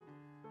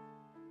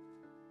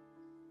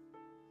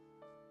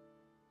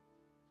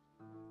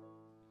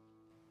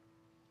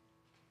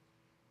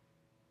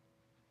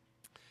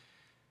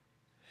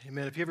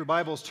Amen. If you have your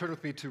Bibles, turn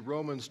with me to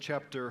Romans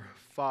chapter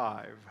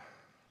 5.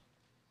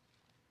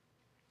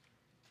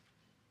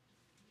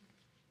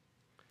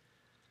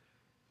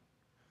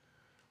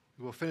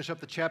 We will finish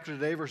up the chapter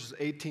today, verses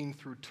 18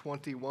 through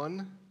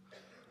 21.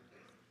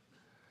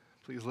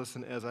 Please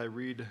listen as I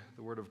read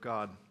the Word of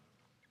God.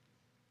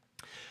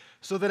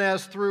 So then,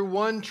 as through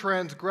one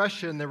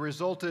transgression there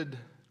resulted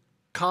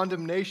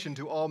condemnation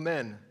to all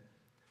men,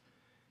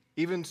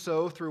 even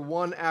so through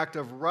one act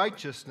of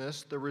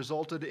righteousness there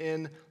resulted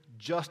in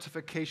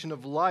justification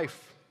of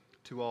life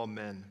to all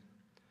men.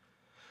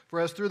 For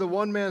as through the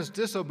one man's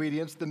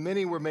disobedience the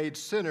many were made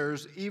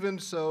sinners, even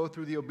so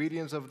through the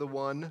obedience of the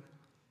one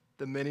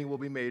the many will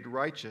be made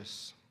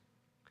righteous.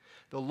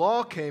 The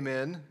law came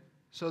in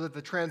so that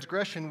the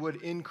transgression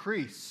would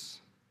increase.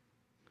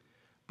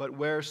 But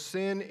where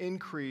sin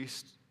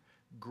increased,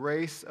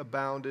 grace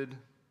abounded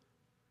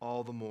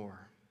all the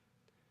more.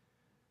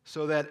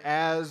 So that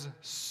as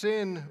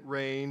sin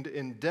reigned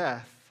in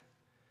death,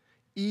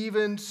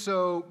 even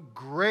so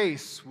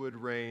grace would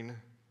reign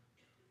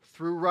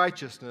through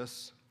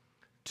righteousness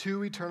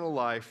to eternal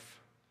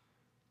life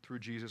through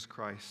Jesus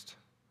Christ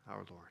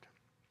our Lord.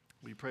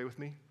 Will you pray with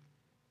me?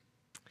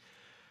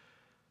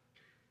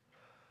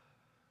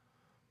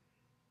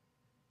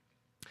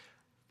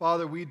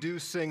 Father, we do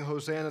sing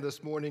Hosanna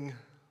this morning,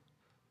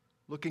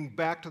 looking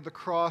back to the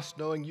cross,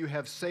 knowing you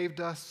have saved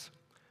us,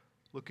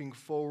 looking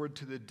forward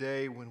to the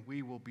day when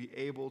we will be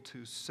able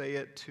to say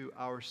it to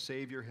our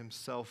Savior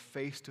himself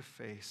face to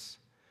face.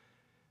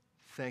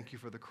 Thank you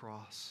for the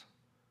cross.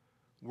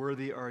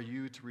 Worthy are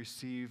you to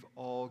receive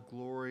all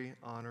glory,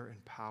 honor,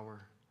 and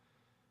power.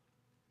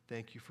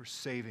 Thank you for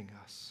saving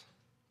us,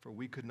 for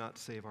we could not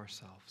save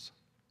ourselves.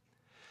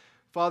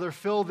 Father,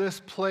 fill this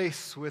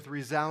place with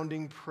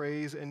resounding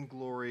praise and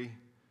glory,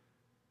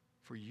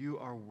 for you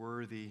are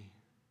worthy.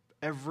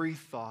 Every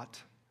thought,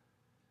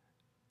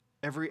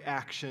 every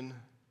action,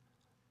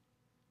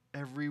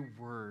 every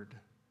word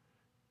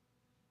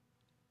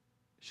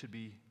should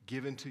be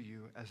given to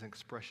you as an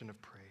expression of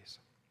praise.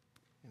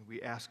 And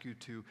we ask you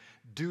to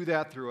do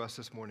that through us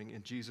this morning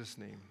in Jesus'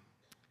 name.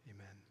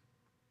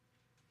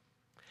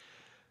 Amen.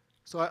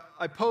 So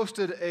I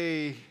posted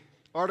an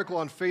article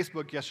on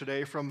Facebook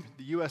yesterday from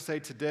the USA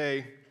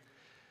Today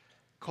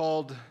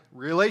called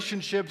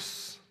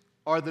 "Relationships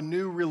Are the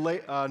New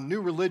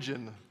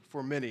Religion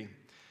for Many."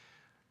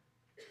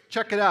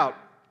 Check it out.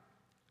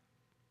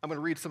 I'm going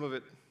to read some of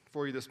it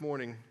for you this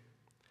morning.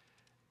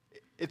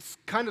 It's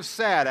kind of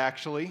sad,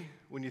 actually,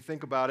 when you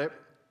think about it.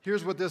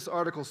 Here's what this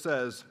article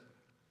says.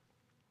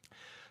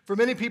 For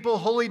many people,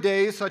 holy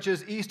days such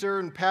as Easter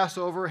and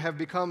Passover have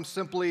become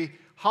simply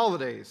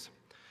holidays,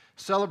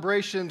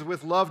 celebrations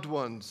with loved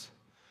ones.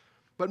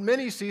 But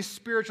many see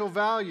spiritual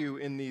value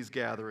in these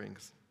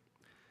gatherings.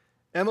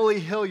 Emily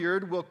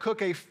Hilliard will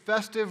cook a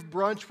festive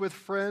brunch with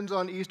friends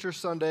on Easter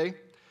Sunday,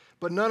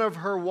 but none of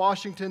her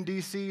Washington,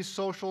 D.C.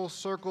 social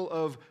circle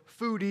of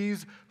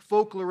foodies,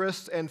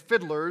 folklorists, and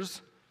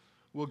fiddlers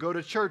will go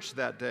to church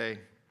that day.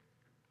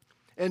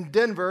 In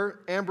Denver,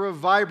 Ambra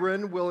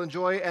Vibran will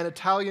enjoy an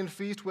Italian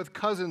feast with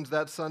cousins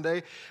that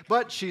Sunday,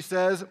 but she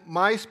says,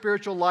 my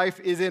spiritual life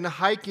is in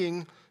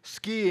hiking,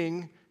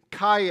 skiing,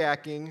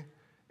 kayaking,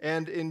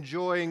 and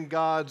enjoying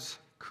God's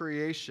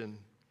creation.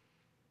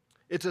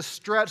 It's a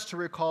stretch to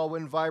recall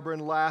when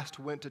Vibran last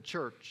went to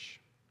church.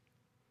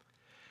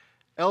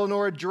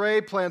 Eleanor Dre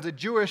plans a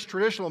Jewish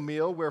traditional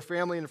meal where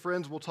family and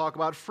friends will talk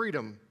about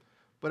freedom,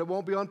 but it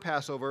won't be on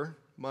Passover,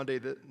 Monday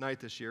night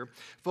this year.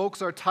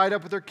 Folks are tied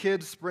up with their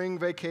kids' spring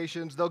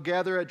vacations. They'll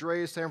gather at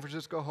Dre's San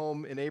Francisco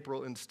home in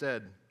April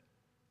instead.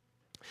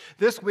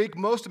 This week,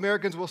 most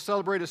Americans will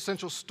celebrate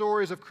essential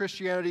stories of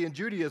Christianity and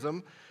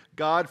Judaism.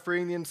 God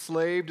freeing the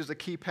enslaved is a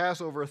key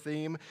Passover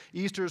theme.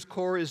 Easter's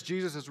core is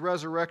Jesus'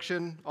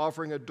 resurrection,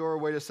 offering a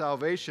doorway to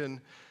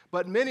salvation.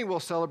 But many will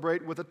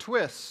celebrate with a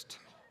twist.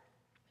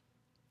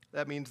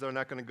 That means they're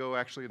not going to go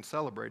actually and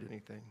celebrate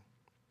anything.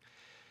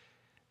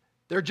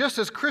 They're just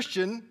as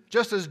Christian,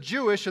 just as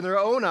Jewish in their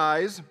own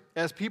eyes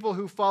as people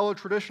who follow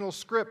traditional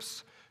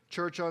scripts,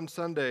 church on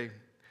Sunday,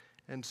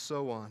 and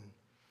so on.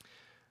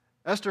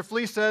 Esther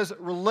Fleece says,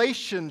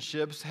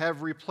 relationships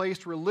have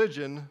replaced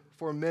religion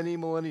for many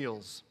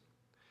millennials.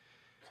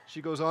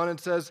 She goes on and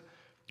says,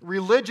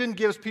 religion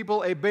gives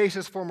people a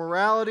basis for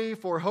morality,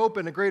 for hope,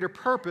 and a greater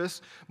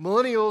purpose.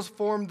 Millennials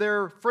form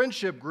their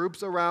friendship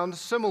groups around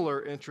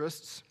similar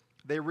interests.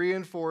 They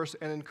reinforce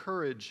and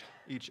encourage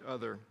each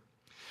other.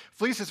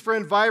 Fleece's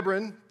friend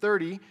Vibran,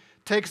 30,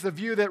 takes the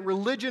view that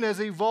religion has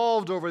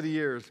evolved over the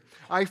years.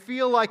 I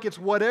feel like it's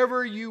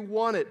whatever you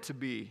want it to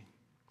be.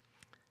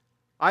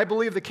 I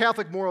believe the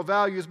Catholic moral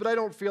values, but I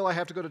don't feel I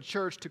have to go to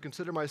church to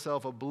consider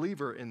myself a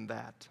believer in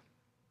that.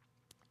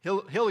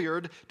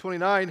 Hilliard,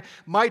 29,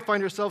 might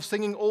find herself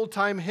singing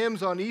old-time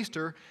hymns on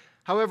Easter.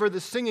 However,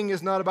 the singing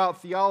is not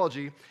about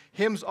theology.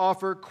 Hymns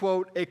offer,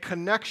 quote, a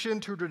connection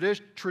to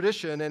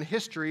tradition and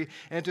history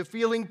and to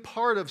feeling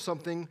part of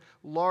something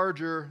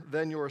larger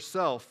than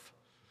yourself,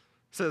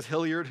 says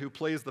Hilliard, who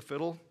plays the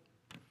fiddle.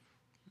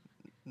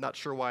 Not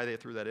sure why they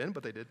threw that in,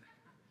 but they did.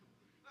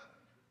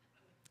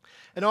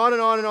 And on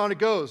and on and on it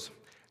goes.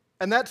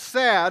 And that's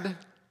sad.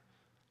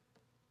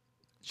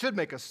 Should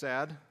make us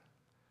sad.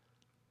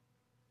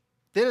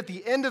 Then at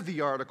the end of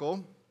the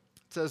article,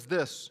 it says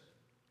this.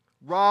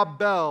 Rob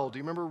Bell, do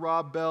you remember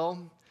Rob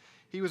Bell?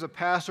 He was a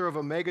pastor of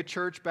a mega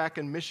church back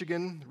in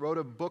Michigan, wrote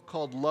a book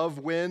called Love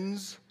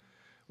Wins,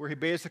 where he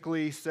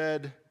basically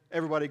said,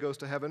 everybody goes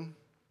to heaven.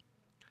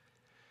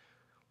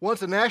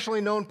 Once a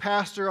nationally known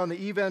pastor on the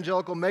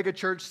evangelical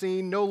megachurch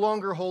scene, no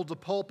longer holds a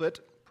pulpit,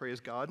 praise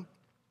God.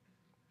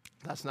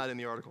 That's not in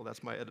the article,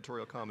 that's my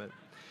editorial comment.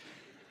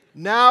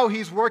 Now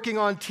he's working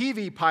on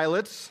TV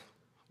pilots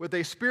with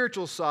a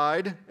spiritual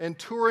side and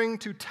touring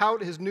to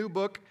tout his new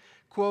book,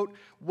 quote,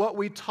 What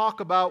We Talk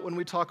About When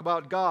We Talk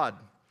About God.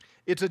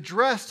 It's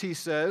addressed, he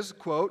says,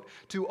 quote,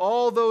 to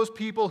all those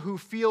people who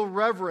feel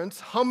reverence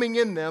humming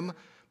in them,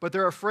 but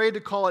they're afraid to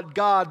call it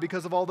God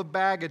because of all the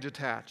baggage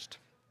attached,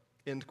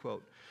 end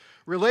quote.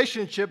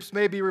 Relationships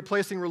may be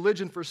replacing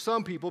religion for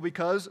some people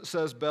because,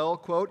 says Bell,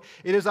 quote,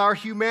 it is our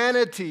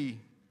humanity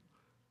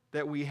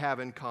that we have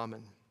in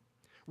common.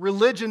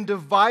 Religion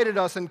divided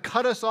us and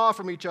cut us off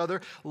from each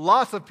other.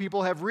 Lots of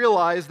people have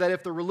realized that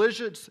if the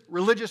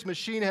religious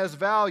machine has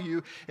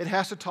value, it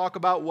has to talk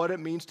about what it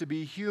means to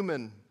be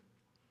human.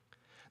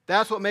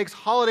 That's what makes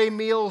holiday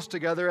meals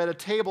together at a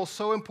table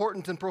so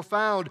important and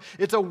profound.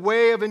 It's a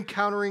way of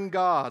encountering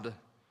God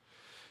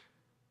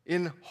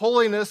in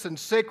holiness and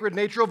sacred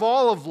nature of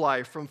all of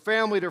life, from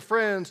family to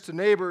friends to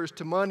neighbors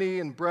to money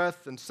and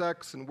breath and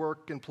sex and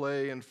work and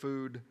play and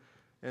food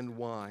and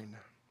wine.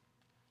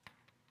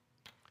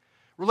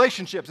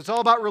 Relationships. It's all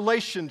about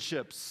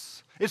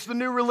relationships. It's the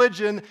new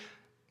religion.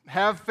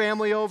 Have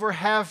family over,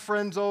 have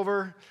friends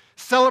over,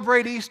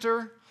 celebrate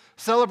Easter,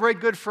 celebrate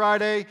Good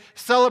Friday,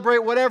 celebrate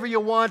whatever you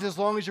want as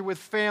long as you're with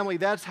family.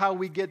 That's how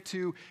we get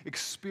to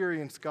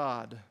experience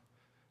God.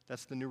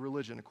 That's the new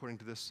religion, according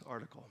to this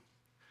article.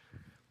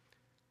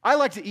 I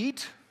like to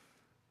eat.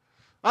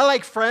 I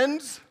like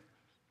friends.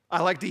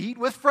 I like to eat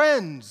with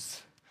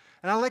friends.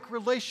 And I like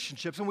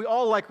relationships, and we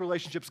all like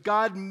relationships.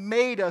 God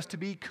made us to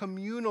be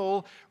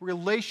communal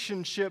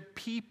relationship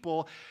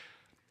people.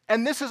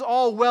 And this is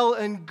all well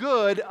and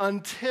good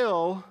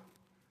until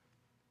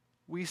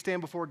we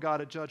stand before God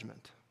at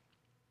judgment.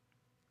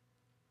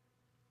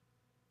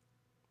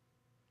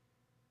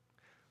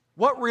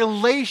 What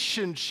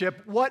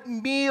relationship, what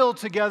meal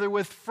together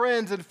with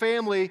friends and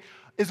family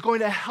is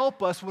going to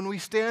help us when we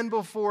stand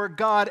before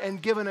God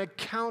and give an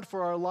account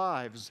for our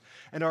lives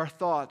and our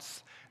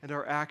thoughts and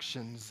our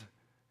actions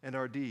and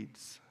our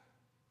deeds?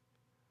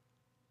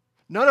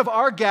 None of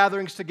our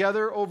gatherings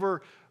together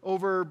over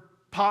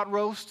pot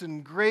roast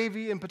and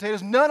gravy and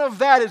potatoes, none of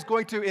that is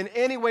going to in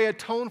any way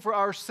atone for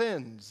our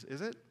sins,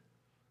 is it?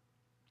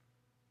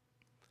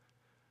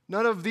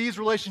 None of these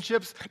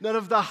relationships, none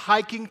of the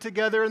hiking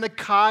together and the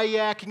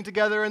kayaking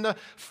together and the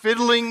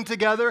fiddling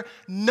together,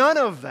 none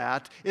of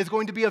that is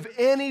going to be of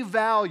any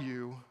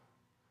value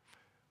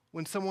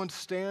when someone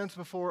stands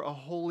before a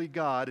holy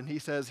God and he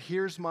says,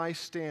 here's my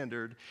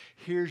standard,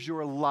 here's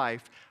your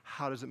life,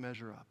 how does it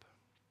measure up?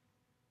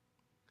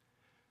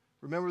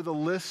 Remember the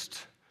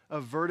list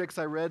of verdicts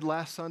I read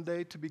last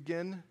Sunday to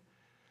begin?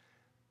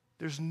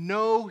 There's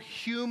no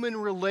human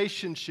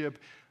relationship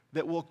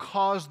that will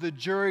cause the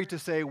jury to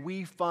say,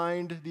 we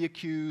find the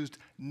accused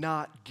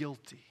not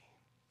guilty.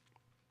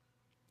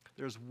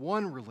 There's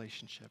one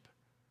relationship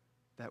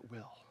that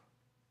will.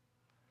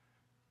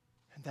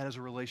 And that is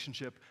a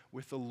relationship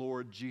with the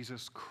Lord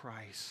Jesus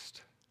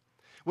Christ,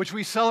 which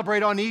we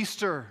celebrate on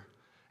Easter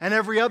and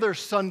every other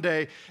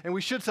Sunday, and we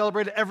should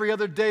celebrate every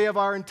other day of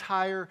our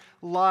entire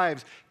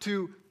lives.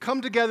 To come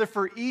together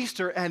for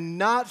Easter and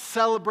not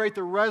celebrate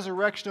the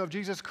resurrection of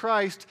Jesus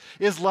Christ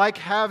is like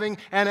having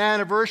an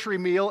anniversary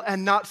meal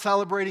and not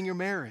celebrating your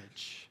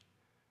marriage.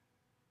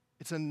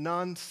 It's a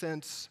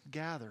nonsense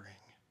gathering.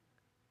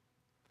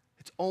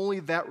 It's only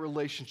that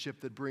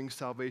relationship that brings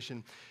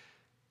salvation.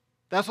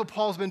 That's what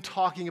Paul's been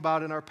talking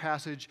about in our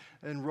passage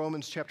in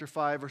Romans chapter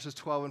 5, verses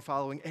 12 and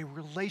following, a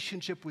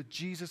relationship with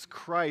Jesus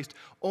Christ.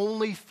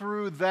 Only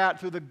through that,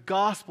 through the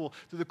gospel,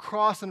 through the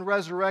cross and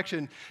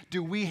resurrection,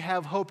 do we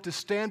have hope to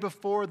stand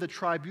before the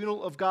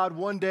tribunal of God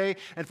one day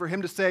and for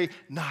him to say,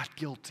 not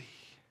guilty,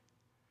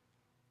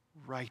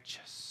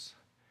 righteous,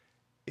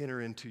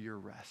 enter into your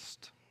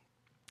rest.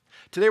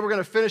 Today we're going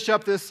to finish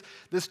up this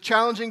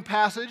challenging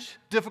passage,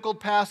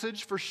 difficult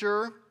passage for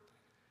sure.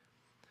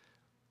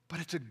 But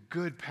it's a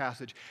good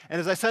passage.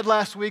 And as I said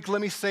last week, let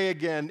me say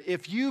again,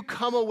 if you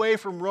come away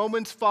from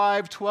Romans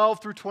 5,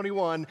 12 through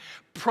 21,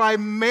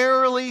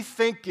 primarily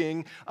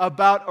thinking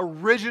about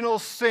original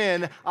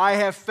sin, I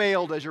have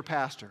failed as your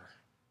pastor.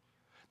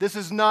 This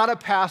is not a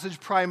passage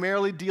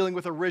primarily dealing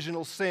with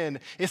original sin.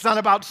 It's not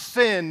about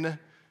sin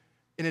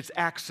in its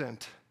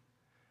accent.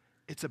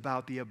 It's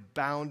about the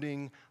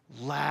abounding,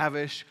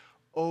 lavish,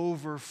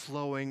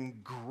 overflowing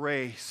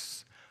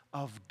grace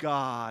of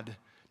God.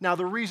 Now,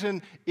 the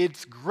reason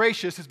it's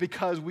gracious is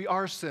because we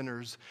are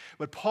sinners.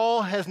 But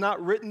Paul has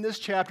not written this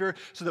chapter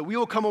so that we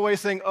will come away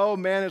saying, oh,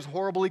 man is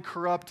horribly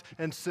corrupt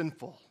and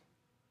sinful.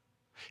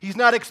 He's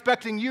not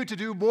expecting you to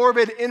do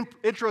morbid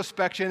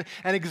introspection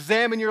and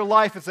examine your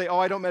life and say, oh,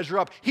 I don't measure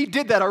up. He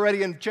did that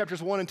already in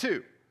chapters 1 and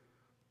 2.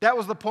 That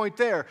was the point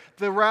there.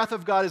 The wrath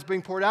of God is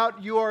being poured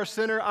out. You are a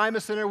sinner. I'm a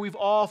sinner. We've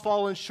all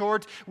fallen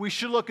short. We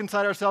should look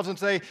inside ourselves and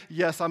say,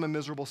 yes, I'm a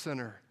miserable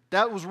sinner.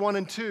 That was 1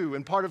 and 2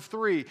 and part of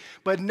 3.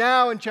 But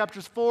now in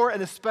chapters 4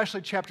 and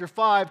especially chapter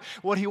 5,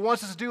 what he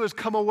wants us to do is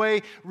come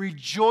away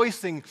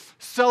rejoicing,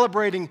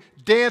 celebrating,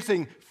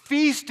 dancing,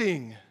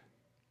 feasting.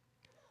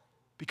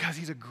 Because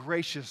he's a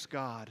gracious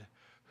God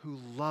who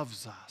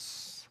loves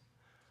us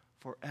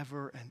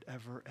forever and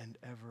ever and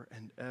ever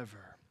and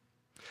ever.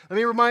 Let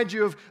me remind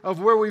you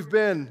of where we've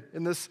been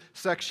in this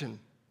section.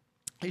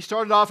 He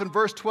started off in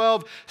verse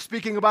 12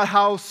 speaking about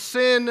how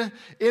sin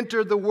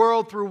entered the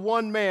world through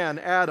one man,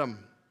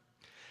 Adam.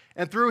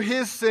 And through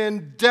his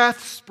sin,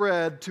 death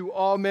spread to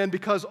all men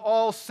because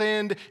all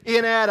sinned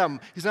in Adam.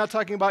 He's not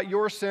talking about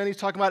your sin. He's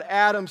talking about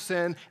Adam's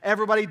sin.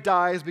 Everybody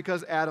dies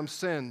because Adam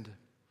sinned.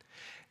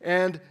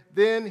 And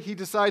then he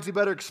decides he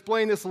better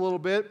explain this a little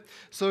bit.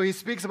 So he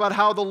speaks about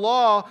how the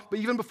law, but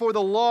even before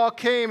the law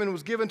came and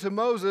was given to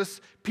Moses,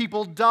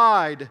 people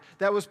died.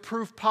 That was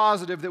proof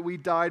positive that we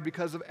died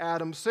because of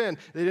Adam's sin.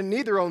 They didn't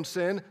need their own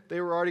sin. They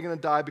were already going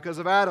to die because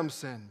of Adam's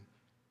sin.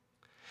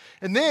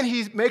 And then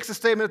he makes a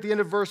statement at the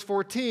end of verse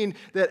 14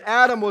 that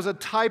Adam was a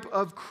type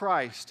of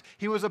Christ.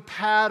 He was a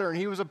pattern.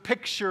 He was a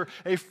picture,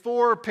 a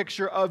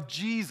forepicture of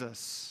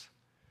Jesus.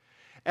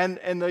 And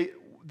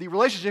the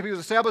relationship he was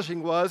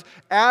establishing was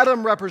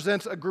Adam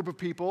represents a group of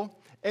people,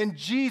 and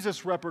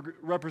Jesus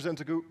represents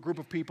a group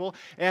of people,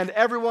 and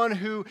everyone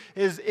who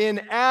is in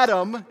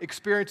Adam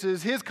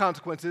experiences his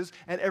consequences,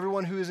 and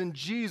everyone who is in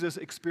Jesus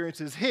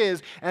experiences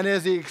his. And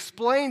as he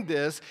explained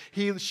this,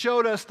 he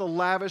showed us the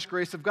lavish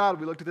grace of God.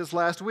 We looked at this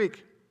last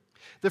week.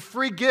 The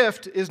free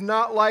gift is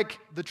not like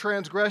the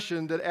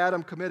transgression that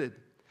Adam committed.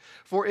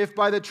 For if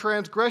by the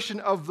transgression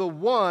of the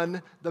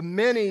one, the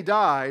many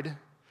died,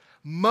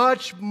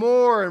 much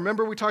more, and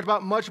remember we talked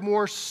about much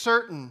more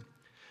certain,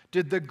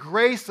 did the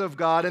grace of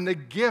God and the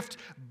gift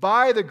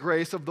by the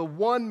grace of the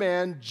one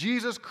man,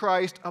 Jesus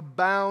Christ,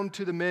 abound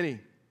to the many.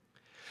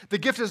 The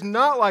gift is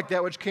not like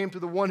that which came to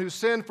the one who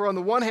sinned, for on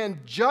the one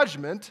hand,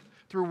 judgment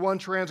through one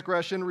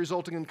transgression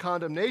resulting in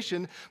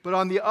condemnation, but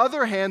on the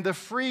other hand, the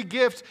free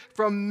gift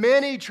from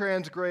many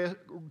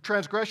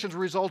transgressions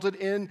resulted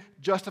in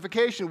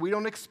justification. We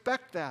don't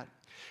expect that.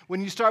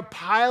 When you start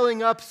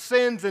piling up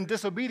sins and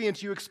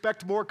disobedience, you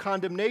expect more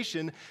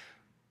condemnation,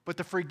 but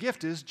the free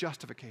gift is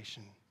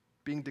justification,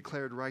 being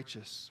declared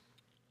righteous.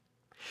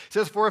 It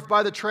says, for if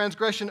by the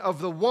transgression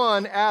of the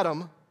one,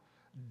 Adam,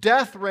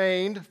 death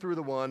reigned through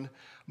the one,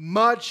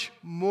 much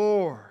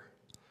more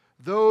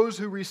those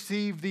who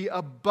receive the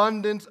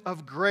abundance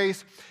of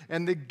grace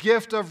and the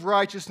gift of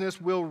righteousness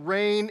will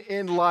reign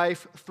in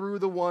life through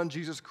the one,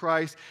 Jesus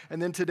Christ.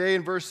 And then today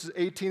in verses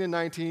 18 and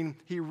 19,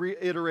 he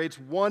reiterates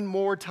one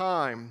more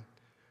time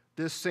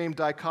this same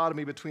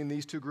dichotomy between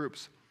these two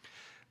groups.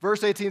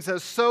 Verse 18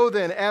 says, so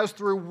then, as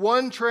through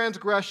one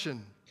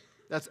transgression,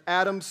 that's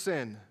Adam's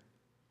sin,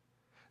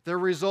 there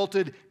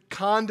resulted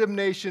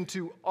condemnation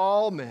to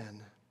all men,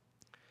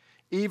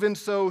 even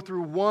so,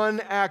 through one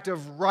act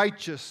of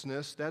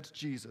righteousness, that's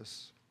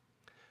Jesus,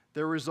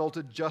 there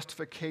resulted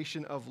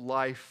justification of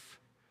life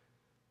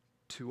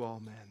to all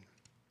men.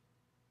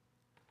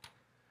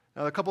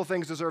 Now, a couple of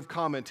things deserve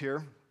comment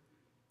here.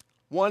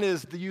 One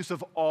is the use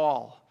of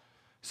all.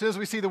 As soon as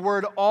we see the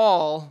word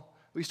all,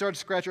 we start to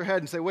scratch our head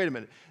and say, wait a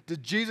minute,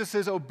 did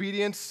Jesus'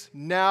 obedience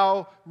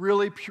now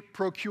really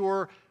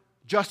procure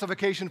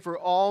justification for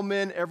all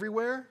men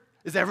everywhere?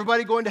 Is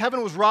everybody going to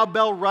heaven? Was Rob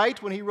Bell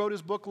right when he wrote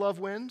his book, Love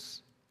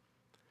Wins?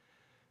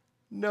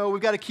 No,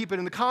 we've got to keep it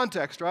in the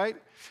context, right?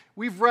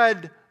 We've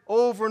read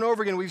over and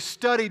over again. We've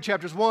studied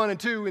chapters 1 and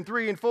 2 and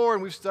 3 and 4,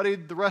 and we've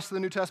studied the rest of the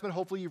New Testament.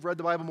 Hopefully you've read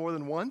the Bible more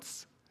than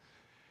once.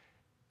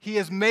 He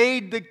has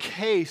made the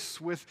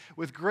case with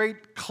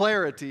great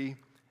clarity.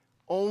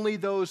 Only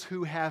those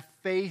who have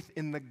faith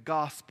in the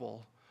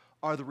gospel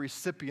are the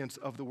recipients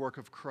of the work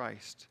of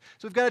Christ.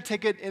 So we've got to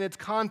take it in its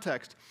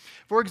context.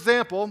 For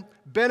example,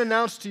 Ben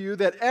announced to you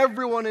that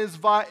everyone is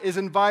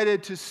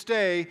invited to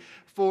stay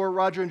for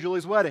Roger and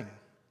Julie's wedding.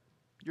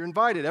 You're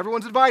invited.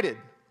 Everyone's invited.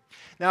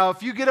 Now,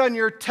 if you get on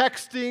your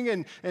texting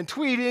and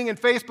tweeting and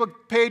Facebook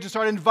page and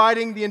start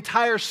inviting the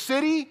entire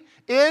city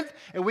in,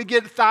 and we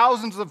get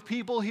thousands of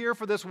people here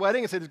for this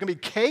wedding and say there's going to be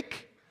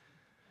cake,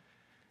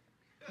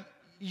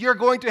 you're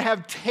going to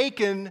have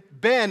taken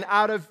Ben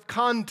out of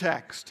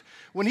context.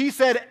 When he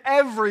said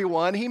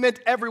everyone, he meant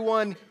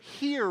everyone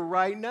here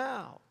right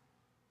now.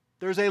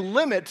 There's a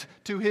limit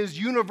to his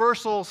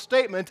universal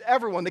statement,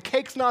 everyone. The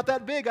cake's not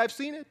that big. I've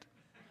seen it.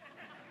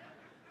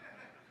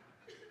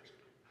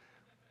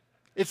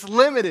 It's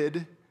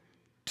limited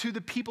to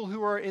the people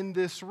who are in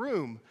this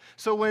room.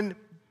 So when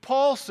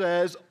Paul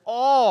says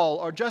all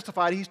are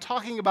justified, he's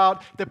talking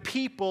about the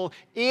people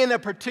in a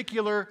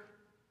particular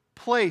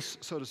place,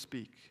 so to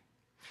speak.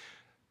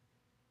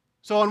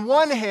 So on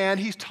one hand,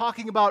 he's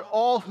talking about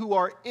all who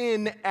are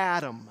in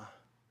Adam.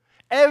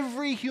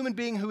 Every human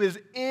being who is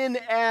in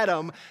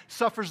Adam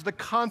suffers the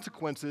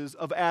consequences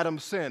of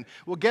Adam's sin.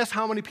 Well, guess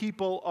how many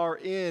people are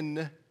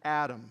in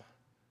Adam?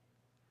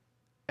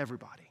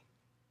 Everybody.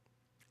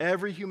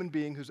 Every human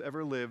being who's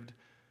ever lived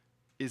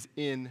is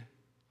in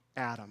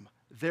Adam.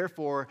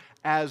 Therefore,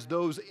 as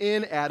those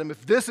in Adam,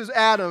 if this is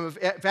Adam,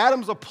 if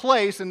Adam's a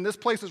place and this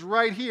place is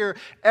right here,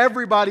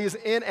 everybody is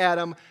in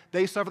Adam,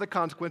 they suffer the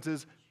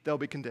consequences, they'll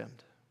be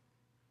condemned.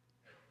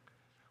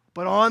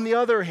 But on the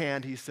other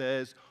hand, he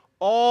says,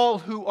 all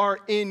who are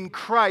in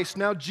Christ.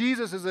 Now,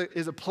 Jesus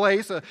is a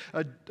place, a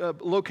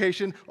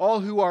location. All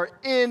who are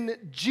in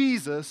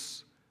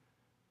Jesus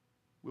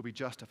will be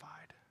justified.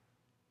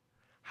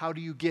 How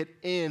do you get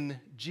in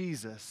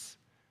Jesus?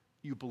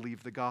 You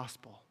believe the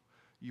gospel.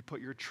 You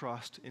put your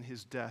trust in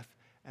his death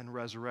and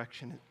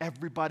resurrection. And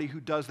everybody who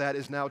does that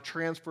is now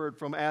transferred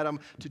from Adam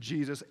to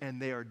Jesus,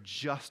 and they are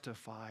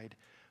justified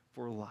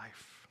for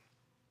life.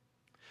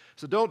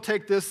 So don't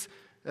take this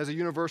as a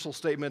universal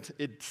statement.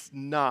 It's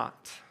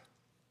not.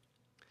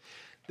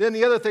 Then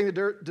the other thing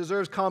that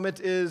deserves comment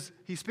is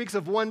he speaks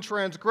of one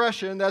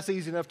transgression. That's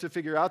easy enough to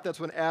figure out. That's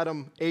when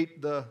Adam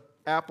ate the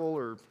apple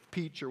or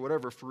peach or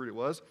whatever fruit it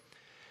was.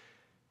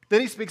 Then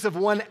he speaks of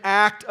one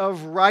act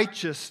of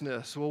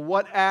righteousness. Well,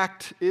 what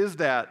act is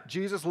that?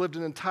 Jesus lived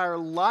an entire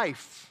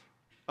life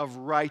of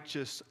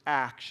righteous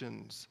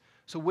actions.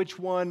 So which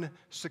one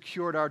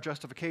secured our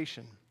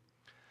justification?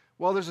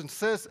 Well, there's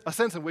a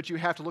sense in which you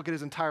have to look at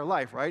his entire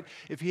life, right?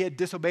 If he had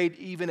disobeyed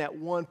even at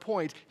one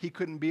point, he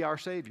couldn't be our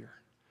Savior.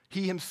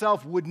 He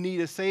himself would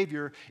need a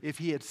Savior if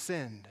he had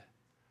sinned.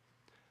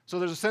 So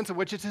there's a sense in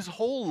which it's his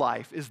whole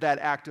life is that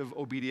act of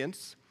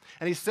obedience.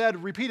 And he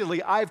said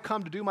repeatedly, I've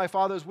come to do my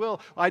Father's will.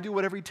 I do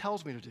whatever he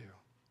tells me to do.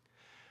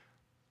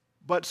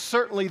 But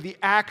certainly the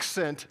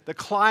accent, the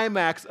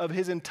climax of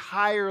his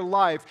entire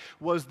life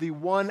was the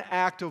one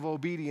act of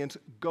obedience,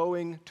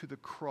 going to the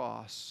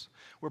cross,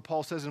 where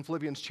Paul says in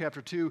Philippians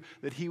chapter 2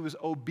 that he was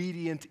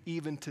obedient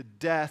even to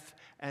death,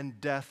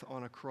 and death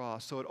on a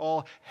cross. So it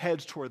all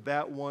heads toward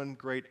that one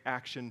great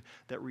action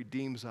that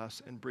redeems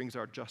us and brings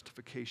our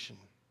justification.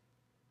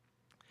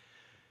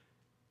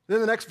 Then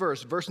the next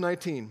verse, verse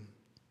 19.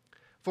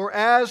 For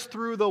as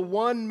through the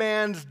one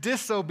man's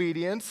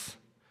disobedience,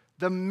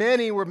 the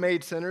many were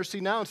made sinners. See,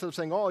 now instead of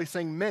saying all, he's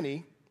saying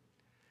many.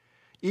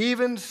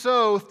 Even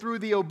so, through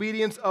the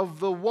obedience of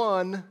the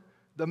one,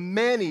 the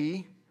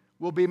many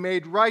will be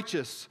made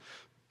righteous.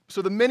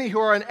 So the many who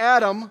are in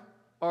Adam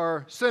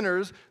are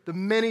sinners. The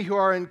many who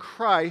are in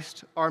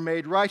Christ are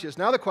made righteous.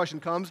 Now the question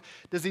comes,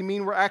 does he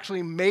mean we're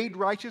actually made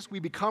righteous? We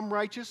become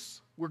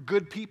righteous? We're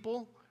good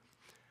people?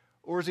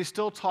 Or is he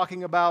still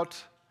talking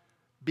about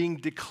being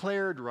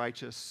declared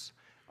righteous?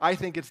 I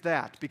think it's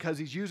that, because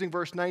he's using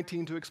verse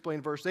 19 to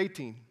explain verse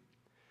 18.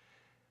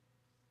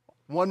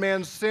 One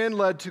man's sin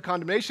led to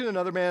condemnation,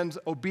 another man's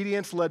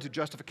obedience led to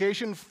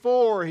justification.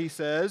 For, he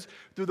says,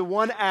 through the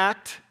one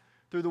act,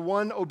 through the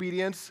one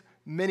obedience,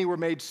 many were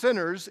made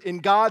sinners in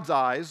God's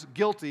eyes,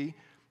 guilty,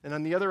 and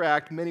on the other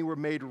act, many were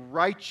made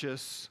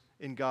righteous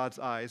in God's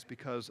eyes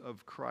because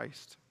of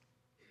Christ.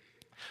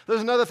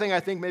 There's another thing I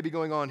think may be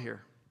going on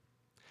here.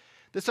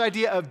 This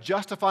idea of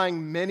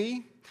justifying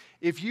many.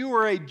 If you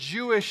were a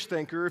Jewish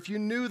thinker, if you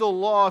knew the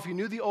law, if you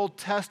knew the Old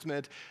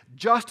Testament,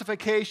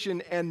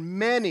 justification and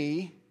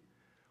many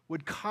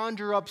would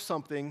conjure up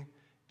something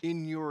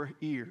in your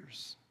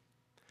ears.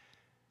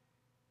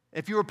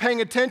 If you were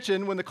paying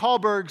attention when the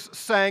Kahlbergs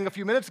sang a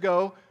few minutes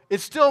ago,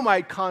 it still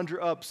might conjure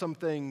up some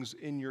things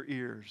in your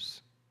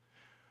ears.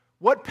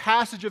 What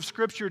passage of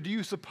Scripture do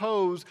you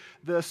suppose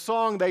the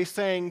song they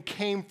sang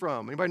came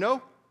from? Anybody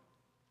know?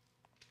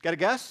 Got a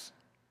guess?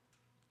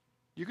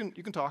 You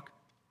can talk.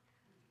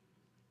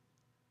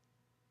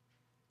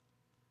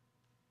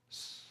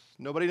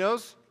 Nobody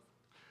knows?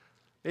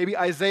 Maybe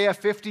Isaiah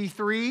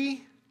 53?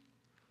 Do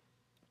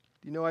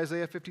you know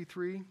Isaiah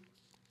 53?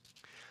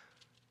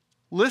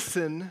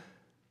 Listen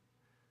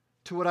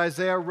to what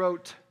Isaiah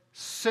wrote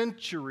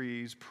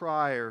centuries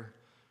prior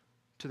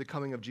to the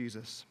coming of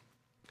Jesus.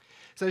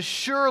 It says,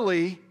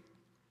 surely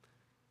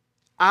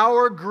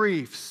our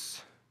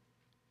griefs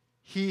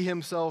he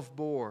himself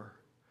bore,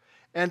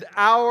 and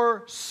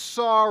our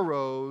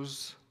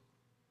sorrows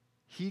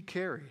he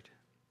carried.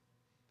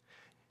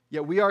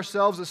 Yet we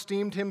ourselves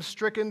esteemed him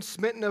stricken,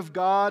 smitten of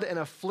God, and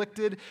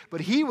afflicted. But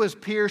he was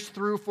pierced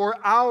through for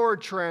our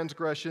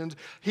transgressions.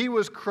 He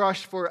was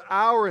crushed for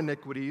our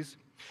iniquities.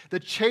 The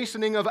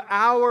chastening of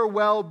our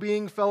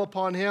well-being fell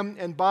upon him,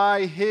 and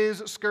by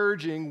his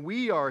scourging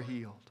we are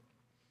healed.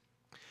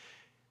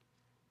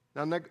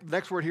 Now, the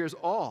next word here is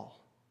all.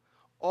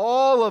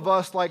 All of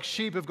us like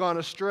sheep have gone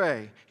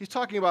astray. He's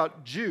talking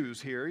about Jews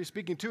here. He's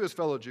speaking to his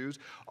fellow Jews.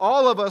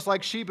 All of us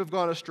like sheep have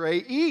gone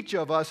astray. Each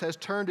of us has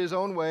turned his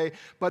own way,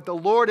 but the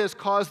Lord has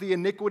caused the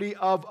iniquity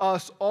of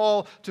us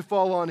all to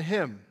fall on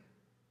him.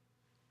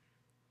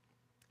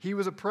 He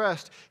was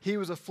oppressed. He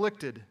was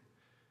afflicted,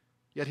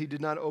 yet he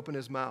did not open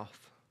his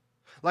mouth.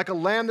 Like a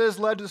lamb that is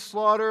led to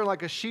slaughter,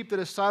 like a sheep that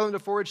is silent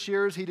before its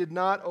shearers, he did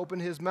not open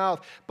his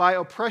mouth. By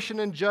oppression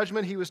and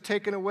judgment he was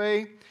taken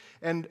away.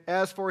 And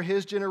as for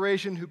his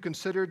generation, who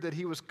considered that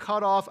he was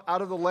cut off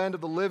out of the land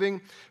of the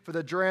living for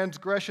the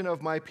transgression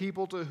of my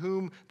people, to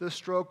whom the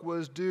stroke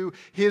was due,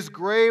 his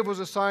grave was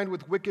assigned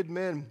with wicked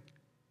men.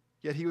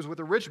 Yet he was with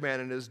a rich man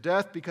in his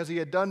death, because he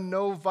had done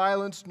no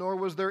violence, nor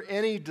was there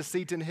any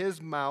deceit in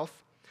his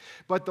mouth.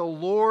 But the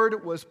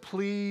Lord was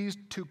pleased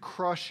to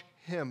crush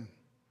him,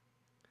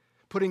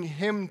 putting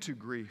him to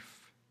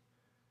grief,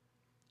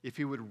 if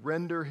he would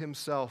render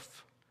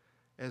himself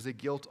as a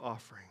guilt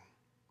offering.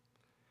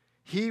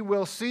 He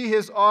will see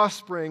his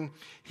offspring,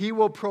 he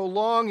will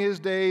prolong his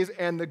days,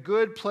 and the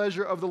good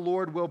pleasure of the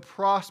Lord will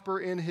prosper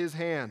in his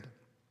hand.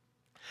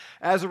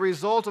 As a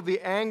result of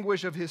the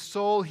anguish of his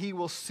soul, he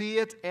will see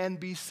it and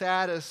be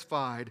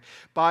satisfied.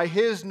 By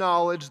his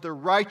knowledge, the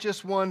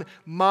righteous one,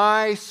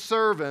 my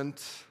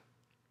servant,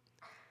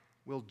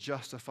 will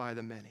justify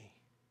the many.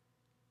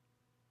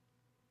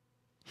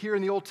 Here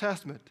in the Old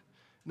Testament,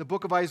 in the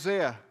book of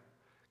Isaiah,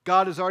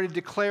 God is already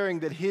declaring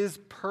that his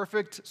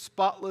perfect,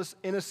 spotless,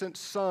 innocent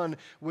Son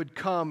would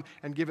come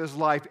and give his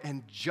life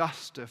and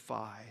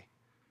justify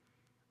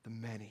the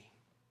many,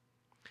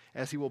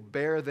 as he will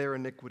bear their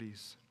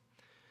iniquities.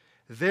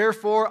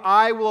 Therefore,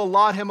 I will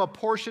allot him a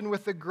portion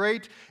with the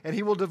great, and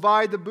he will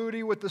divide the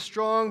booty with the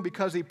strong,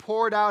 because he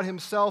poured out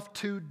himself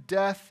to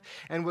death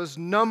and was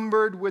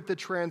numbered with the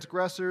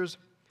transgressors.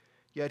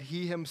 Yet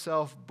he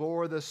himself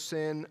bore the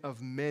sin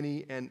of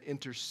many and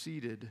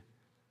interceded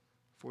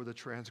for the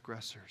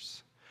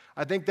transgressors.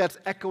 I think that's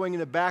echoing in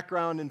the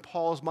background in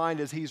Paul's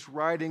mind as he's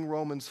writing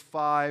Romans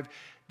 5.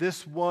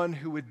 This one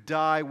who would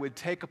die would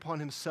take upon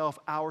himself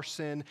our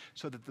sin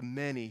so that the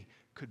many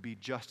could be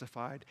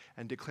justified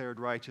and declared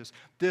righteous.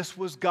 This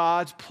was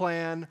God's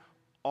plan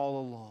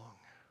all along.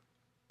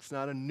 It's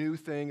not a new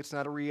thing. It's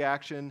not a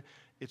reaction.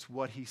 It's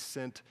what he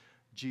sent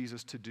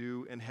Jesus to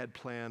do and had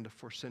planned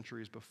for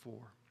centuries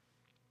before.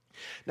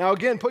 Now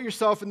again, put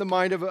yourself in the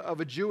mind of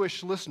a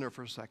Jewish listener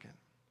for a second.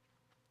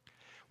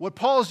 What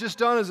Paul has just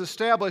done is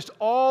established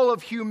all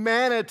of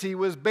humanity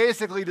was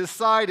basically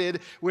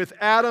decided with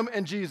Adam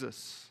and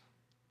Jesus.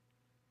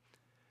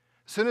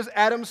 As soon as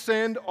Adam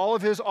sinned, all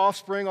of his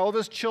offspring, all of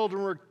his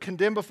children were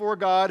condemned before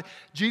God.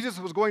 Jesus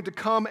was going to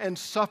come and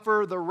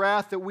suffer the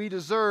wrath that we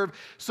deserve.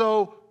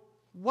 So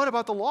what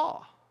about the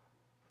law?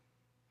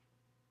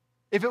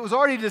 If it was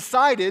already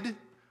decided,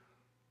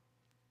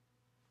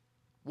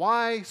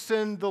 why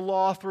send the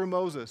law through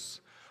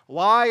Moses?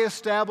 Why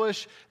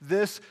establish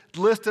this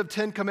list of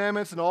 10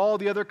 commandments and all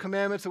the other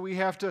commandments that we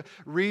have to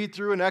read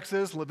through in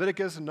Exodus,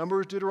 Leviticus, and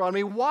Numbers,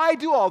 Deuteronomy? Why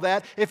do all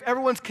that if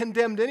everyone's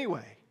condemned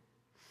anyway?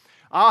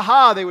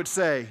 Aha, they would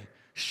say.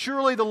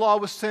 Surely the law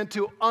was sent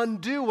to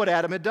undo what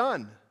Adam had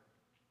done.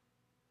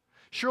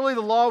 Surely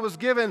the law was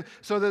given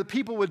so that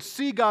people would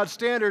see God's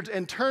standards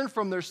and turn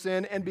from their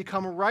sin and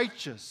become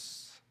righteous.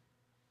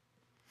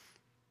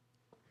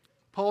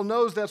 Paul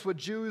knows that's what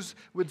Jews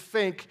would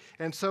think,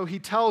 and so he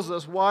tells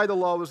us why the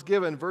law was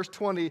given. Verse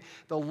 20,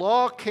 the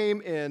law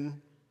came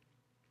in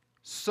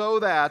so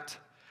that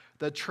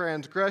the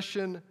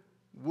transgression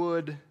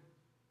would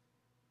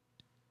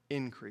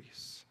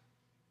increase.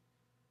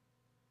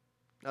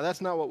 Now,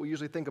 that's not what we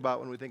usually think about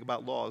when we think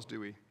about laws, do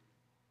we?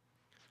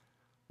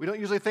 We don't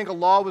usually think a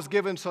law was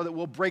given so that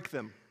we'll break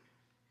them.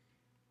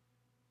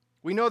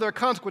 We know there are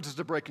consequences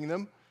to breaking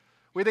them.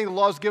 We think the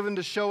law is given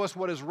to show us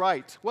what is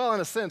right. Well, in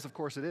a sense, of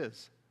course it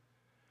is.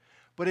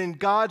 But in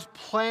God's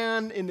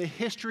plan in the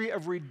history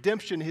of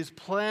redemption, his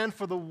plan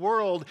for the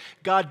world,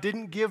 God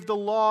didn't give the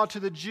law to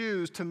the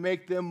Jews to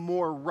make them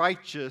more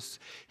righteous.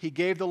 He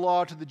gave the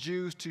law to the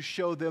Jews to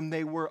show them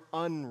they were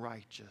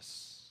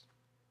unrighteous.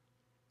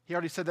 He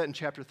already said that in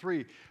chapter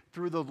 3.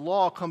 Through the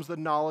law comes the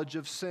knowledge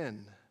of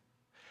sin.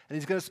 And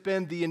he's going to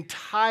spend the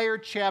entire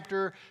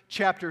chapter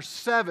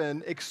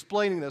 7,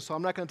 explaining this. So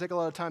I'm not going to take a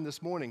lot of time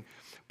this morning.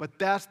 But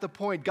that's the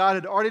point. God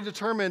had already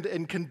determined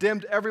and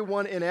condemned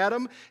everyone in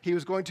Adam. He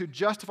was going to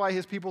justify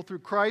his people through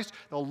Christ.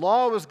 The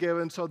law was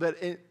given so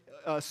that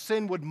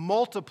sin would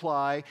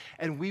multiply,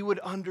 and we would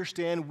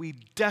understand we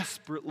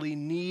desperately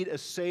need a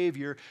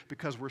Savior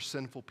because we're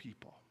sinful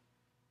people.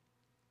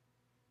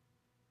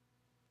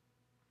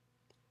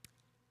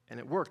 And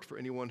it worked for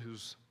anyone who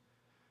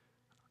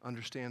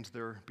understands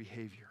their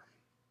behavior.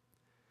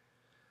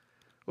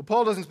 Well,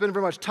 Paul doesn't spend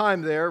very much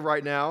time there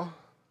right now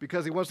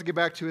because he wants to get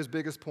back to his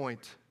biggest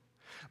point.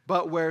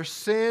 But where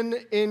sin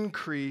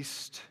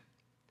increased,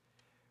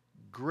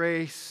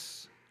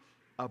 grace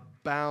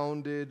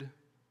abounded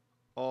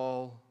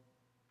all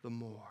the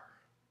more.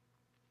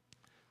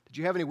 Did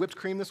you have any whipped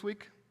cream this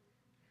week?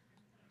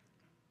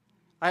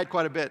 I had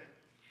quite a bit.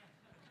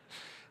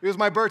 It was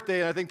my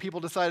birthday, and I think people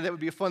decided that would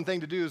be a fun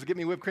thing to do is to get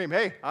me whipped cream.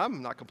 Hey,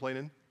 I'm not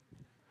complaining.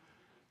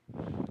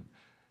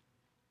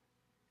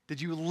 Did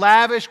you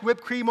lavish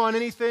whipped cream on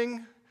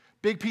anything?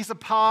 Big piece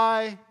of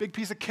pie, big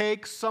piece of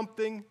cake,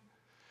 something?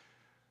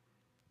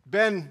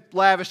 Ben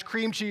lavished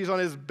cream cheese on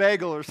his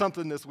bagel or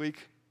something this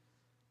week.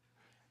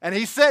 And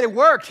he said it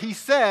worked. He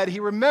said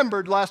he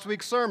remembered last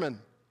week's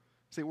sermon.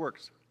 See, it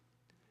works.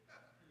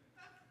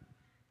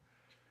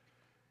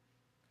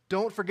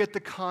 Don't forget the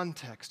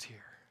context here.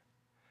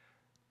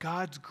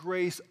 God's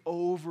grace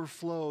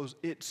overflows.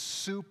 It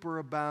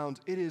superabounds.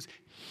 It is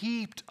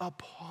heaped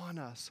upon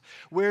us.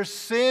 Where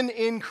sin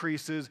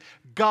increases,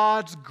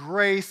 God's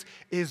grace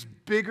is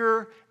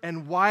bigger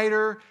and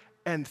wider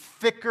and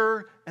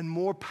thicker and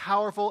more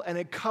powerful, and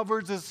it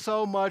covers us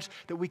so much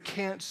that we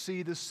can't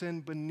see the sin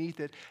beneath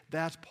it.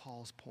 That's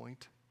Paul's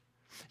point.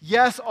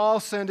 Yes, all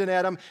sinned in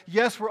Adam.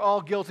 Yes, we're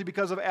all guilty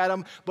because of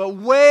Adam, but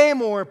way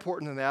more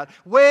important than that,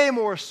 way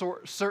more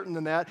certain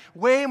than that,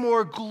 way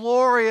more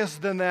glorious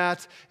than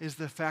that is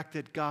the fact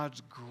that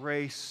God's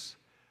grace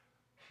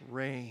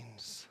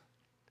reigns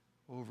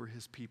over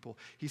his people.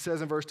 He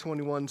says in verse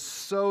 21,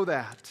 so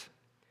that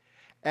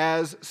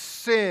as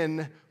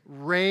sin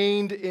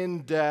reigned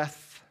in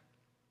death,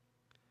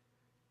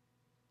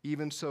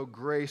 even so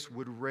grace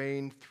would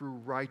reign through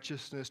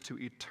righteousness to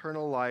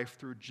eternal life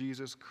through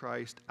Jesus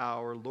Christ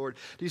our Lord.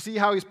 Do you see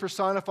how he's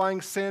personifying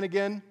sin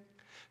again?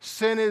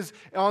 Sin is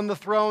on the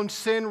throne.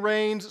 Sin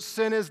reigns.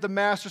 Sin is the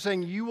master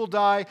saying, you will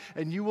die,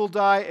 and you will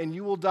die, and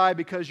you will die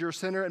because you're a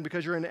sinner and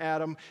because you're in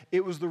Adam.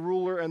 It was the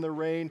ruler and the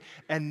reign.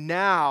 And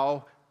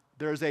now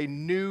there's a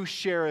new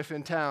sheriff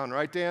in town.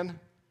 Right,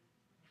 Dan?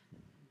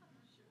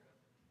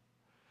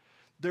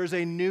 There's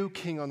a new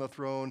king on the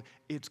throne.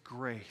 It's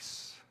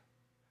grace.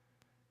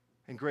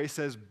 And grace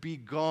says, be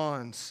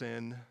gone,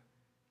 sin.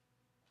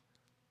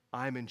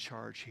 I'm in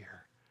charge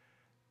here.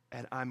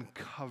 And I'm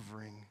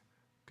covering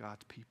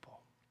God's people.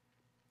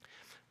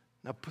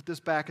 Now put this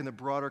back in the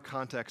broader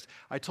context.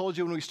 I told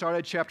you when we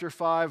started chapters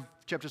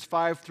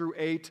 5 through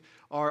 8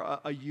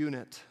 are a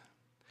unit.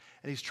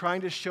 And he's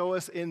trying to show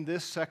us in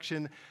this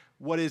section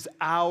what is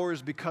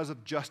ours because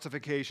of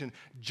justification.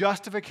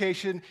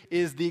 Justification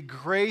is the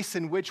grace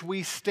in which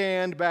we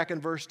stand back in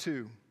verse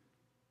 2.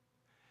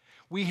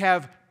 We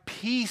have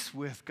peace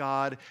with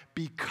God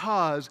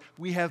because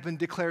we have been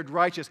declared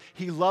righteous.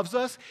 He loves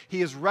us.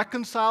 He has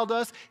reconciled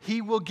us.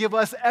 He will give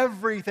us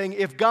everything.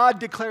 If God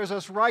declares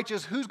us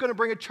righteous, who's going to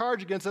bring a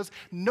charge against us?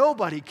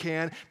 Nobody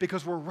can,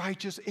 because we're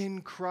righteous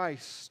in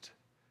Christ.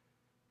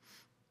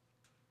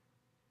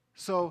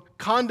 So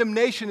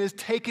condemnation is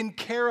taken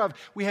care of.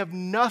 We have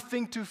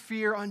nothing to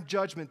fear on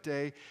Judgment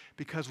Day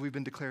because we've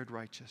been declared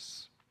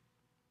righteous.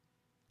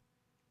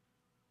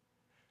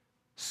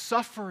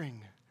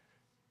 Suffering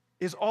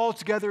is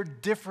altogether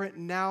different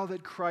now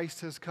that Christ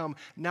has come.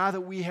 Now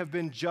that we have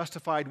been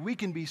justified, we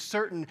can be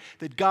certain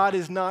that God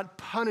is not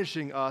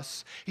punishing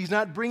us. He's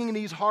not bringing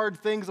these hard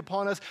things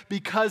upon us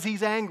because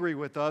He's angry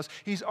with us.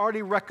 He's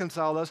already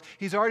reconciled us.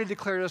 He's already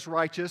declared us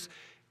righteous.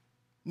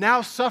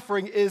 Now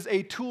suffering is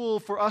a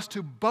tool for us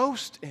to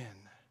boast in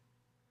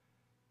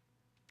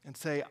and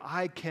say,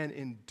 I can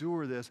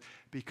endure this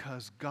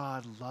because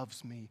God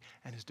loves me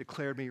and has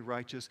declared me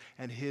righteous,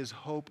 and His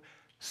hope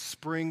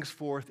springs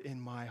forth in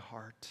my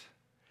heart.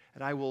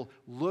 And I will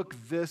look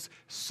this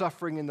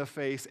suffering in the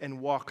face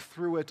and walk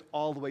through it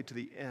all the way to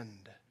the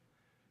end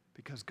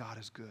because God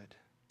is good.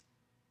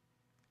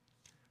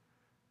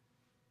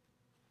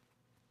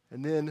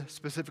 And then,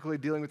 specifically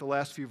dealing with the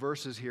last few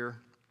verses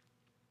here,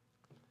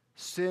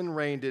 sin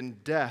reigned in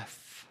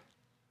death.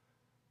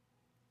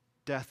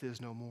 Death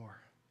is no more.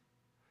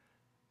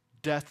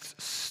 Death's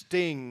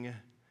sting,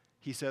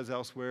 he says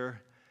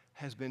elsewhere,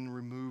 has been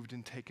removed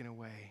and taken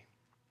away.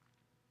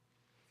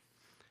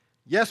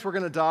 Yes, we're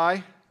going to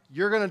die.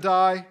 You're going to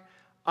die.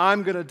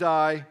 I'm going to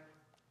die.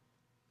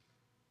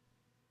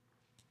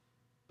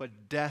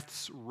 But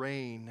death's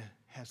reign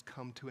has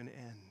come to an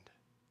end.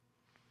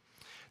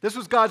 This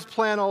was God's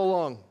plan all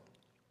along.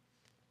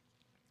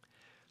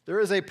 There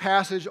is a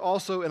passage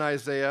also in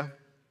Isaiah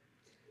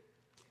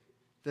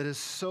that is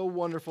so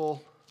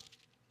wonderful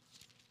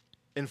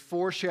in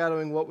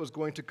foreshadowing what was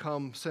going to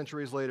come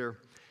centuries later.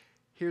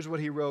 Here's what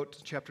he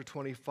wrote, chapter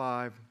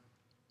 25.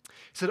 He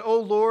said, O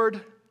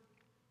Lord,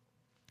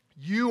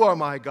 you are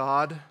my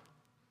God.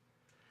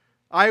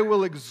 I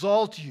will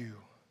exalt you.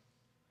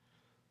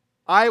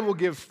 I will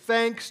give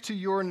thanks to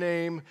your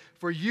name,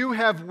 for you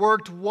have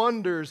worked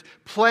wonders,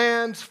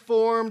 plans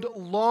formed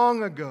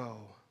long ago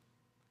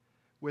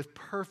with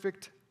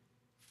perfect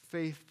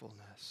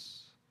faithfulness.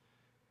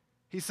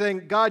 He's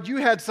saying, God, you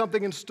had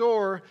something in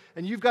store,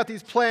 and you've got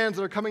these plans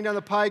that are coming down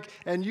the pike,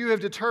 and you have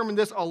determined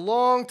this a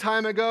long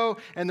time ago,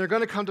 and they're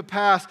going to come to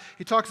pass.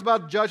 He talks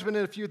about judgment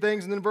and a few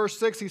things, and then in verse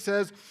 6 he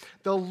says,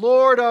 the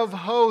Lord of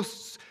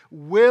hosts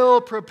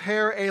will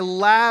prepare a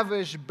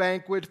lavish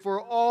banquet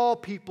for all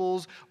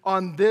peoples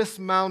on this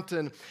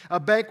mountain, a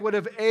banquet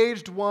of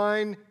aged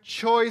wine,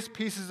 choice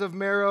pieces of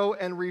marrow,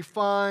 and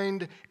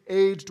refined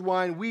aged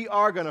wine. We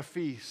are going to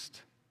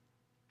feast.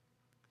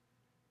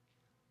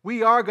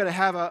 We are going to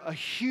have a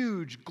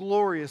huge,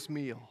 glorious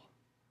meal.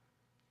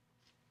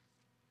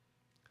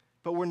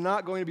 But we're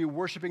not going to be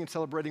worshiping and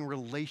celebrating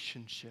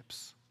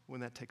relationships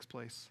when that takes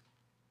place.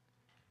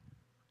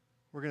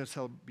 We're going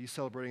to be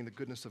celebrating the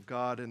goodness of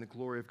God and the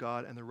glory of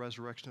God and the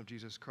resurrection of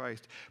Jesus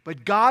Christ.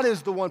 But God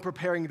is the one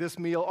preparing this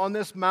meal on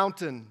this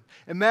mountain.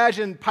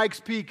 Imagine Pikes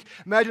Peak.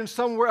 Imagine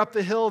somewhere up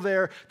the hill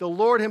there, the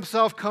Lord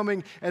himself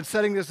coming and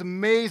setting this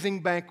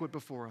amazing banquet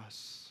before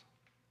us.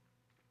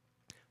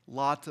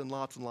 Lots and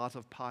lots and lots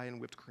of pie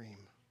and whipped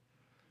cream.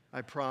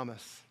 I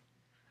promise.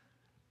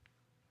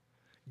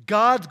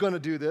 God's going to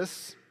do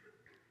this.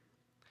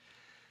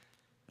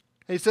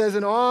 He says,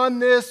 and on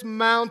this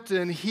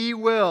mountain he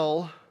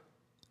will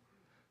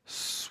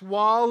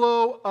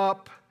swallow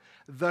up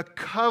the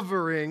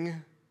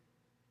covering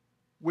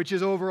which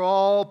is over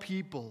all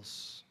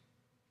peoples,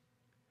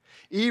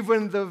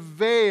 even the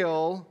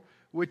veil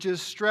which is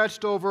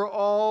stretched over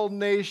all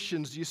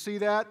nations. Do you see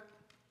that?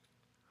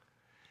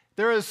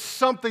 There is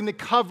something that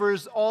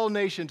covers all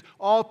nations,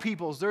 all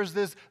peoples. There's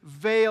this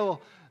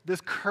veil, this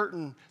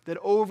curtain that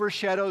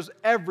overshadows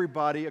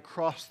everybody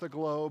across the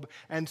globe.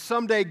 And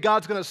someday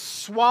God's going to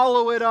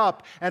swallow it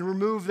up and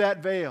remove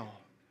that veil.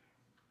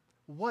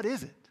 What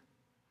is it?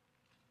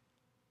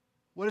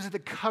 What is it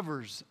that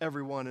covers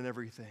everyone and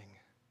everything?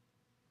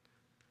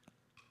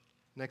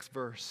 Next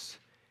verse.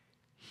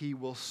 He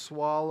will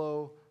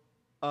swallow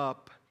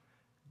up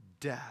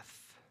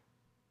death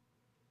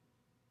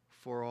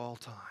for all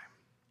time.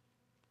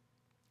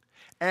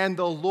 And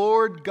the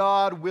Lord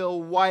God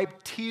will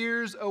wipe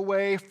tears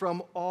away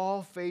from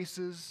all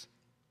faces,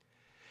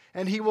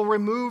 and he will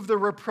remove the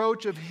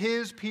reproach of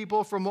his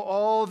people from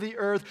all the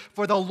earth,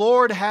 for the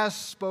Lord has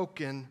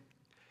spoken.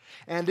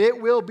 And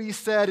it will be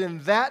said in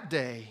that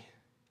day,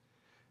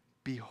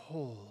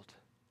 behold,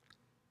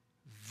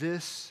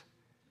 this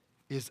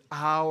is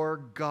our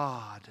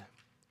God,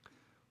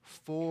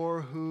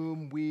 for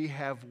whom we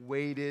have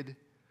waited,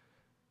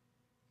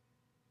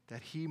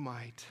 that he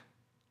might,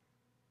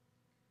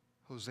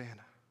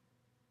 Hosanna,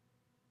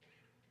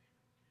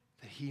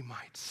 that he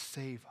might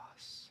save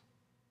us.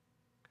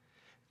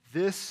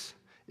 This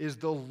is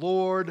the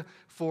Lord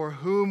for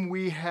whom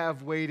we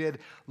have waited.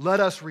 Let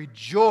us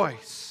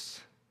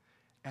rejoice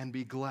and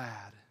be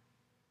glad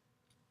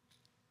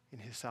in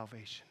his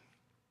salvation.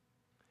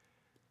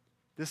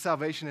 This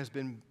salvation has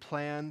been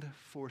planned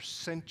for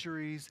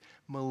centuries,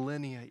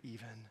 millennia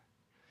even,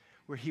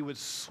 where he would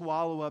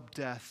swallow up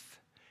death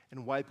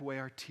and wipe away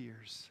our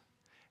tears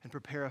and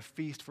prepare a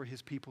feast for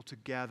his people to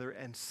gather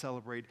and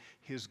celebrate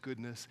his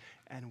goodness,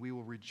 and we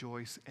will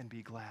rejoice and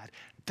be glad.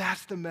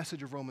 That's the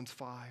message of Romans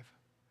 5.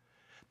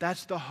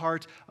 That's the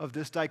heart of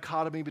this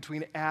dichotomy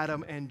between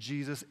Adam and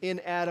Jesus.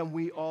 In Adam,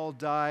 we all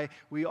die.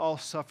 We all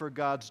suffer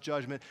God's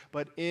judgment.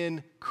 But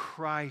in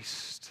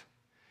Christ,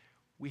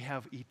 we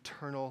have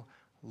eternal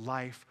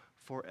life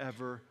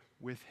forever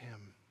with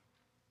him.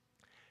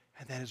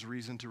 And that is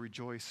reason to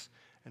rejoice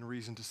and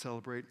reason to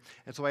celebrate.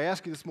 And so I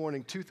ask you this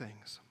morning two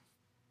things.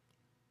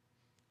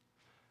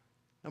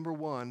 Number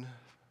one,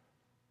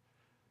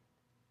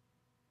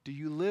 do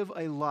you live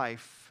a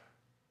life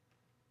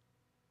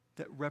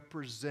that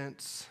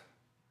represents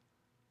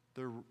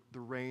the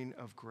reign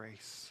of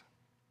grace?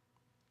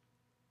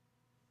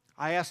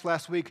 I asked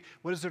last week,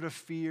 what is there to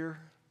fear?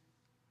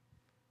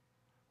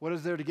 What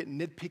is there to get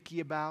nitpicky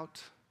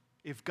about?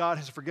 If God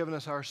has forgiven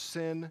us our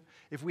sin,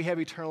 if we have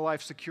eternal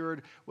life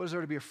secured, what is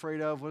there to be afraid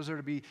of? What is there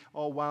to be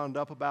all wound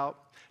up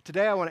about?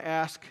 Today I want to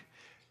ask,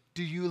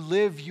 do you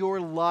live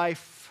your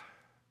life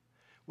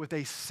with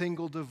a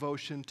single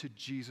devotion to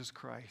Jesus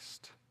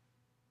Christ?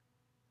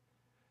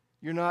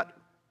 You're not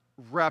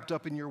wrapped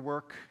up in your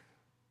work.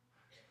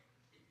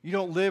 You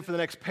don't live for the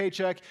next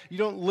paycheck. You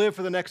don't live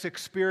for the next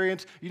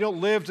experience. You don't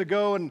live to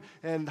go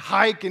and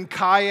hike and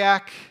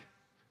kayak.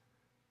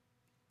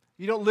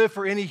 You don't live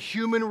for any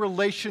human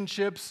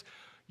relationships.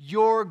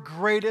 Your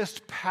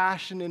greatest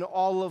passion in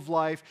all of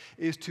life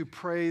is to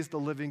praise the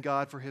living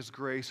God for his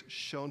grace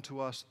shown to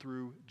us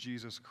through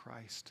Jesus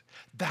Christ.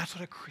 That's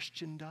what a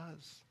Christian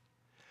does.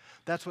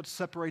 That's what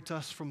separates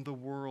us from the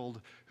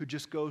world who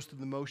just goes through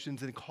the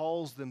motions and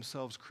calls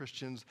themselves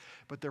Christians,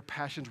 but their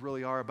passions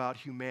really are about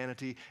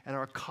humanity and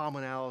our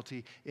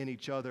commonality in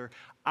each other.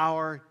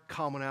 Our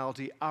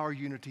commonality, our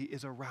unity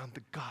is around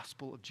the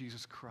gospel of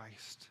Jesus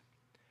Christ.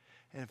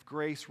 And if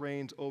grace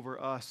reigns over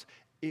us,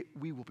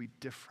 we will be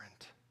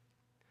different.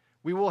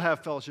 We will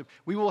have fellowship.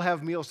 We will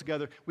have meals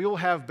together. We will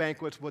have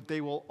banquets, but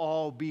they will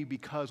all be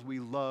because we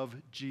love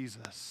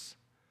Jesus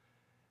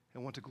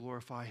and want to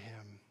glorify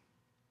him.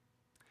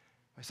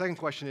 My second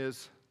question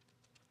is,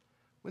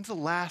 when's the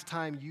last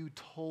time you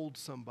told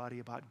somebody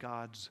about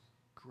God's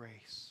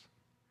grace?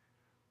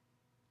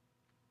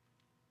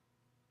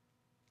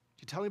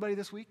 Did you tell anybody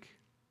this week?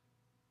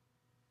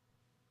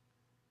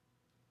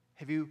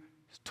 Have you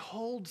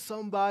told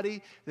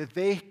somebody that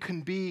they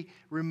can be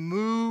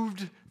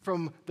removed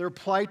from their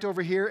plight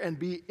over here and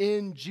be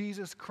in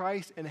Jesus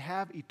Christ and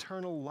have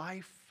eternal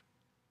life?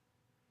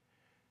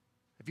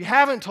 If you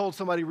haven't told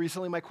somebody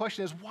recently, my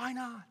question is, why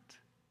not?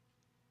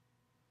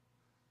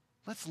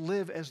 Let's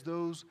live as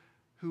those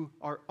who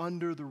are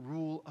under the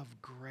rule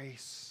of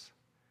grace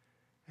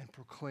and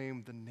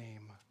proclaim the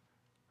name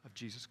of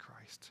Jesus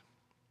Christ.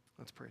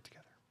 Let's pray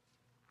together.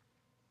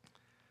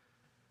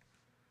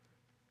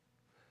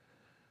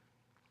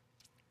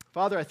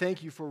 Father, I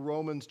thank you for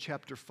Romans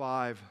chapter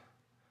 5.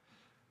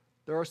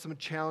 There are some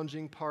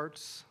challenging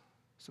parts,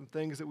 some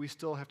things that we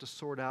still have to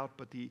sort out,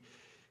 but the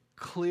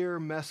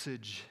clear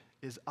message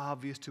is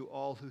obvious to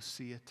all who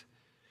see it.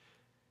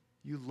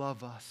 You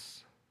love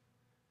us.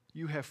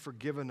 You have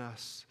forgiven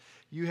us.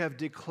 You have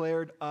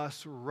declared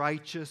us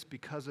righteous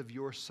because of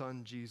your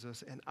Son,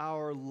 Jesus, and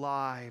our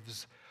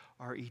lives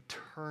are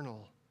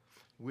eternal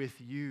with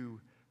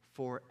you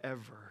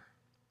forever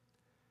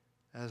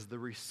as the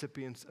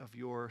recipients of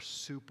your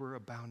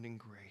superabounding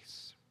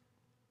grace.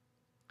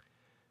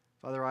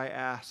 Father, I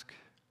ask,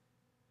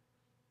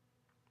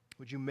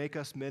 would you make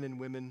us men and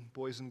women,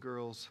 boys and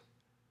girls,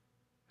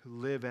 who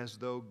live as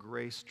though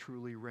grace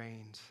truly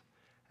reigns,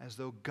 as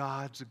though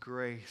God's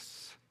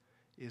grace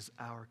is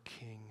our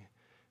King,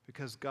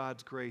 because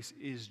God's grace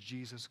is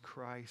Jesus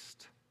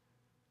Christ,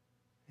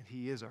 and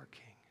He is our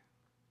King.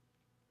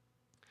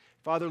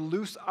 Father,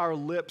 loose our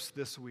lips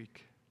this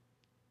week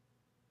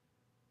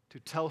to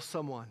tell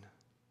someone,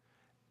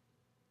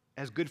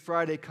 as Good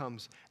Friday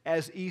comes,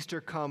 as Easter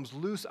comes,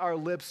 loose our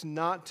lips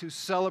not to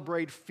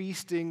celebrate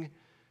feasting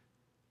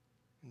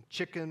and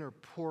chicken or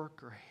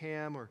pork or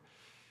ham or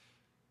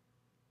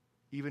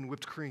even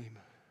whipped cream.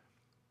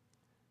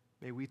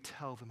 May we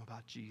tell them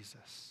about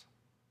Jesus,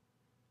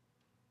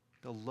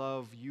 the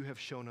love you have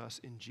shown us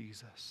in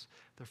Jesus,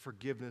 the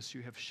forgiveness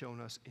you have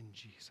shown us in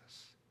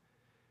Jesus.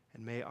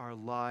 And may our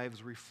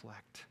lives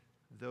reflect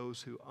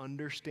those who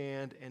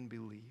understand and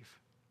believe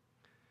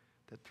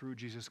that through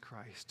Jesus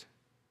Christ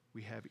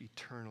we have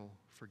eternal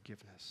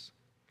forgiveness.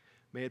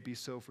 May it be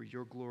so for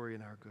your glory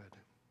and our good.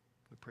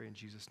 We pray in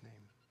Jesus'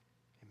 name.